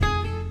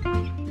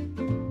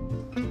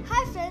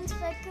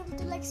welcome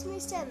to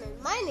Lakshmi's channel.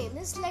 My name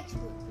is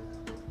Lakshmi.